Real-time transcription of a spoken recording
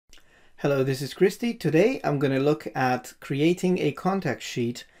Hello, this is Christy. Today I'm going to look at creating a contact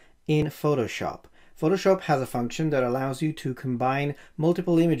sheet in Photoshop. Photoshop has a function that allows you to combine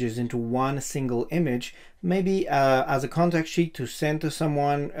multiple images into one single image, maybe as a contact sheet to send to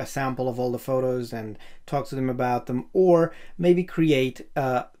someone a sample of all the photos and talk to them about them, or maybe create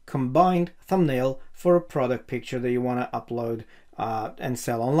a combined thumbnail for a product picture that you want to upload and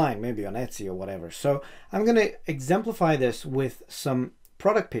sell online, maybe on Etsy or whatever. So I'm going to exemplify this with some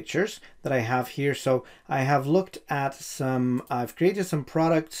product pictures that I have here. So I have looked at I've created some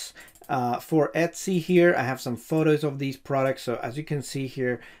products for Etsy here. I have some photos of these products. So as you can see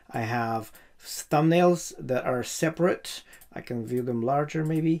here, I have thumbnails that are separate. I can view them larger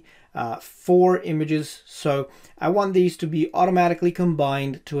maybe. 4 images. So I want these to be automatically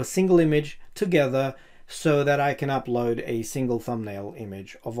combined to a single image together, so that I can upload a single thumbnail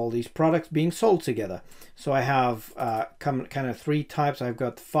image of all these products being sold together. So I have kind of 3 types. I've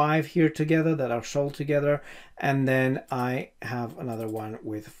got 5 here together that are sold together, and then I have another one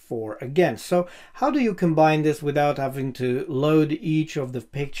with 4 again. So how do you combine this without having to load each of the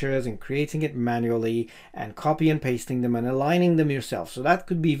pictures and creating it manually and copy and pasting them and aligning them yourself? So that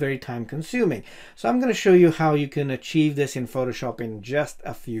could be very time consuming. So I'm going to show you how you can achieve this in Photoshop in just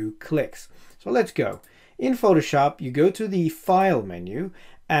a few clicks. So let's go. In Photoshop, you go to the File menu,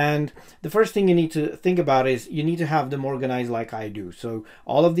 and the first thing you need to think about is you need to have them organized like I do. So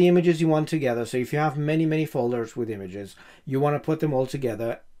all of the images you want together. So if you have many folders with images, you want to put them all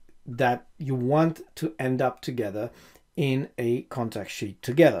together that you want to end up together in a contact sheet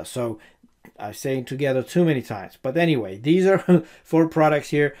together. So I'm saying together too many times, but anyway, these are 4 products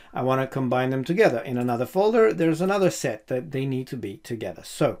here. I want to combine them together. In another folder, there's another set that they need to be together.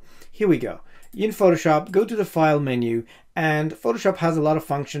 So here we go. In Photoshop, go to the File menu, and Photoshop has a lot of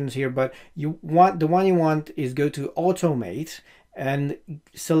functions here, but the one you want is go to Automate and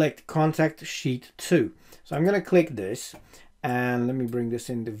select Contact Sheet 2. So I'm going to click this, and let me bring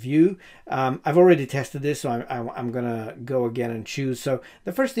this into view. I've already tested this, so I'm gonna go again and choose. So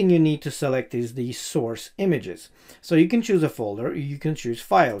the first thing you need to select is the source images. So you can choose a folder, you can choose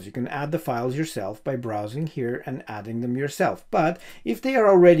files. You can add the files yourself by browsing here and adding them yourself. But if they are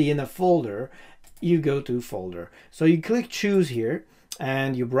already in a folder, you go to folder. So you click choose here,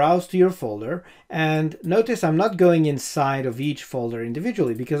 and you browse to your folder, and notice I'm not going inside of each folder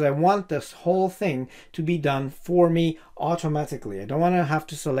individually because I want this whole thing to be done for me automatically. I don't want to have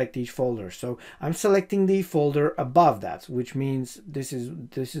to select each folder, so I'm selecting the folder above that, which means this is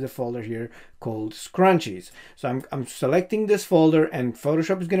the folder here called scrunchies. So I'm selecting this folder, and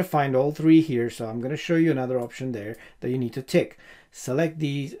Photoshop is going to find all 3 here. So I'm going to show you another option there that you need to tick. Select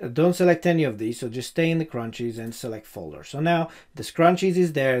these, don't select any of these, so just stay in the crunchies and select folder. So now the scrunchies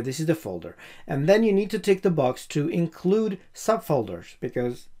is there, this is the folder, and then you need to tick the box to include subfolders,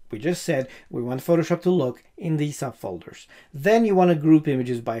 because we just said we want Photoshop to look in these subfolders. Then you want to group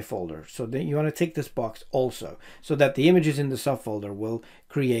images by folder, so then you want to tick this box also, so that the images in the subfolder will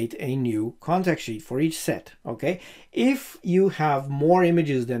create a new contact sheet for each set. Okay, if you have more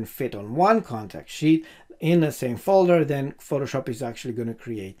images than fit on one contact sheet in the same folder, then Photoshop is actually going to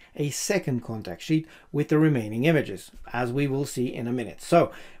create a second contact sheet with the remaining images, as we will see in a minute.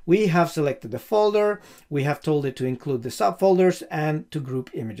 So we have selected the folder, we have told it to include the subfolders and to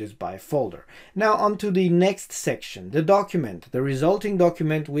group images by folder. Now on to the next section, the document, the resulting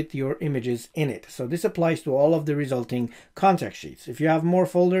document with your images in it. So this applies to all of the resulting contact sheets. If you have more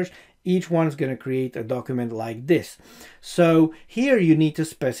folders, each one's going to create a document like this. So here you need to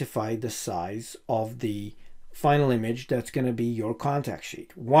specify the size of the final image that's going to be your contact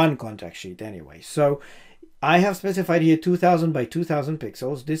sheet, one contact sheet anyway. So I have specified here 2000 by 2000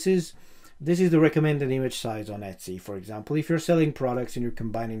 pixels. This is the recommended image size on Etsy, for example, if you're selling products and you're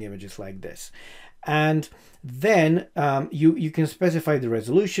combining images like this. And then you can specify the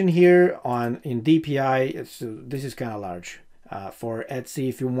resolution here in DPI. This is kind of large. For Etsy,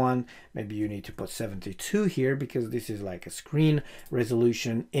 if you want, maybe you need to put 72 here because this is like a screen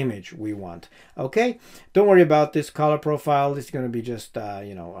resolution image we want. Okay, don't worry about this color profile. This is going to be just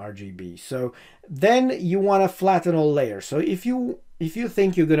RGB. So then you want to flatten all layers. So if you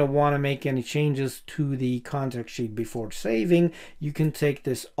think you're going to want to make any changes to the contact sheet before saving, you can take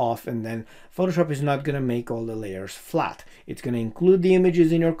this off, and then Photoshop is not going to make all the layers flat. It's going to include the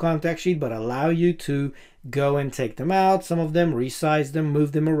images in your contact sheet, but allow you to go and take them out, some of them, resize them,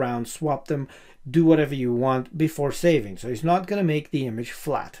 move them around, swap them, do whatever you want before saving. So it's not going to make the image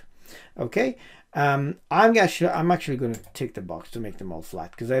flat. Okay, I'm actually going to tick the box to make them all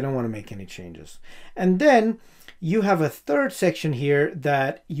flat because I don't want to make any changes. And then you have a third section here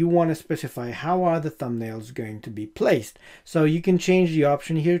that you want to specify how are the thumbnails going to be placed. So you can change the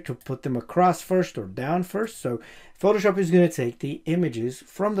option here to put them across first or down first. So Photoshop is going to take the images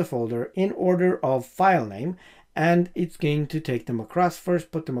from the folder in order of file name, and it's going to take them across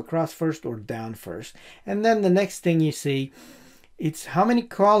first, put them across first or down first. And then the next thing you see, it's how many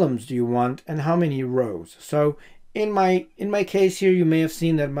columns do you want and how many rows. So in my case here, you may have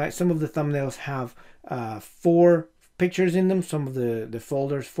seen that some of the thumbnails have 4 pictures in them, some of the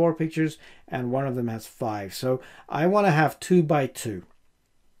folders 4 pictures, and one of them has 5. So I want to have 2 by 2.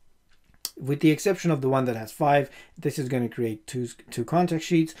 With the exception of the one that has 5, this is going to create two contact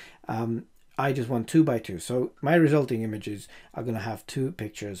sheets. I just want 2 by 2. So my resulting images are going to have 2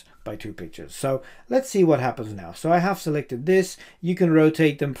 pictures by 2 pictures. So let's see what happens now. So I have selected this. You can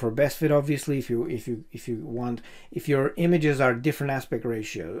rotate them for best fit, obviously, if you want. If your images are different aspect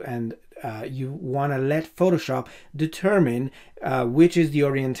ratio and you want to let Photoshop determine which is the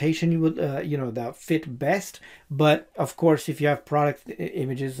orientation you would that fit best. But of course, if you have product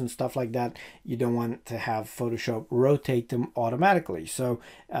images and stuff like that, you don't want to have Photoshop rotate them automatically. So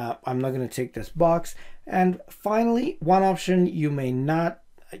I'm not going to tick this box. And finally, one option you may not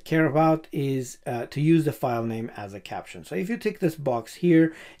care about is to use the file name as a caption. So if you tick this box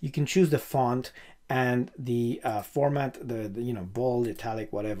here, you can choose the font and the format, the bold,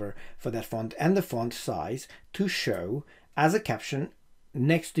 italic, whatever for that font, and the font size to show as a caption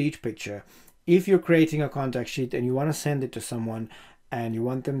next to each picture. If you're creating a contact sheet and you want to send it to someone and you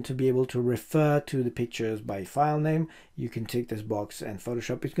want them to be able to refer to the pictures by file name, you can tick this box and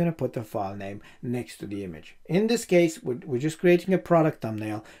Photoshop is going to put the file name next to the image. In this case, we're just creating a product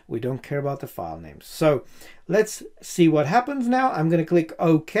thumbnail. We don't care about the file names. So let's see what happens now. I'm going to click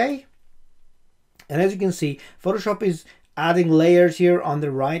OK. And as you can see, Photoshop is adding layers here on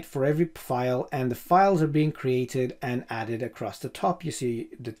the right for every file, and the files are being created and added across the top. You see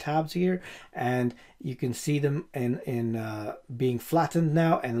the tabs here, and you can see them in being flattened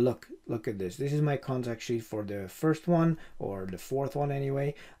now. And look at this. This is my contact sheet for the first one, or the fourth one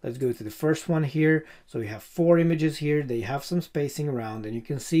anyway. Let's go to the first one here. So we have 4 images here. They have some spacing around, and you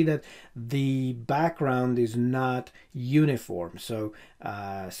can see that the background is not uniform. So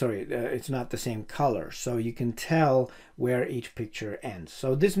it's not the same color. So you can tell where each picture ends.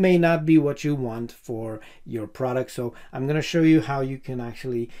 So this may not be what you want for your product. So I'm going to show you how you can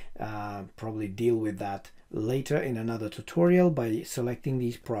actually probably deal with that later in another tutorial by selecting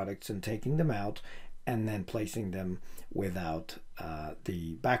these products and taking them out and then placing them without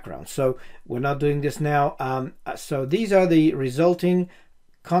the background. So we're not doing this now. So these are the resulting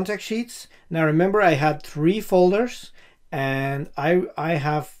contact sheets. Now remember, I had 3 folders and I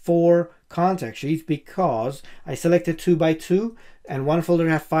have 4 contact sheets because I selected 2 by 2 and one folder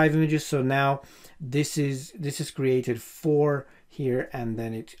had 5 images. So now this is created 4 here, and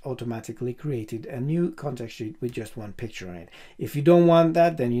then it automatically created a new contact sheet with just 1 picture on it. If you don't want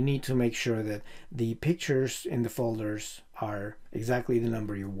that, then you need to make sure that the pictures in the folders are exactly the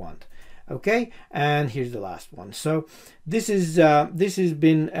number you want. Okay, and here's the last one. So this has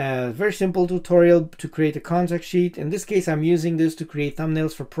been a very simple tutorial to create a contact sheet. In this case, I'm using this to create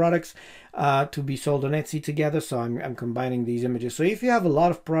thumbnails for products to be sold on Etsy together. So I'm combining these images. So if you have a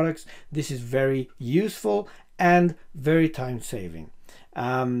lot of products, this is very useful and very time saving.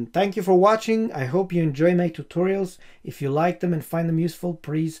 Thank you for watching. I hope you enjoy my tutorials. If you like them and find them useful,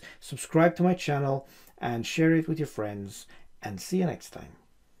 please subscribe to my channel and share it with your friends, and see you next time.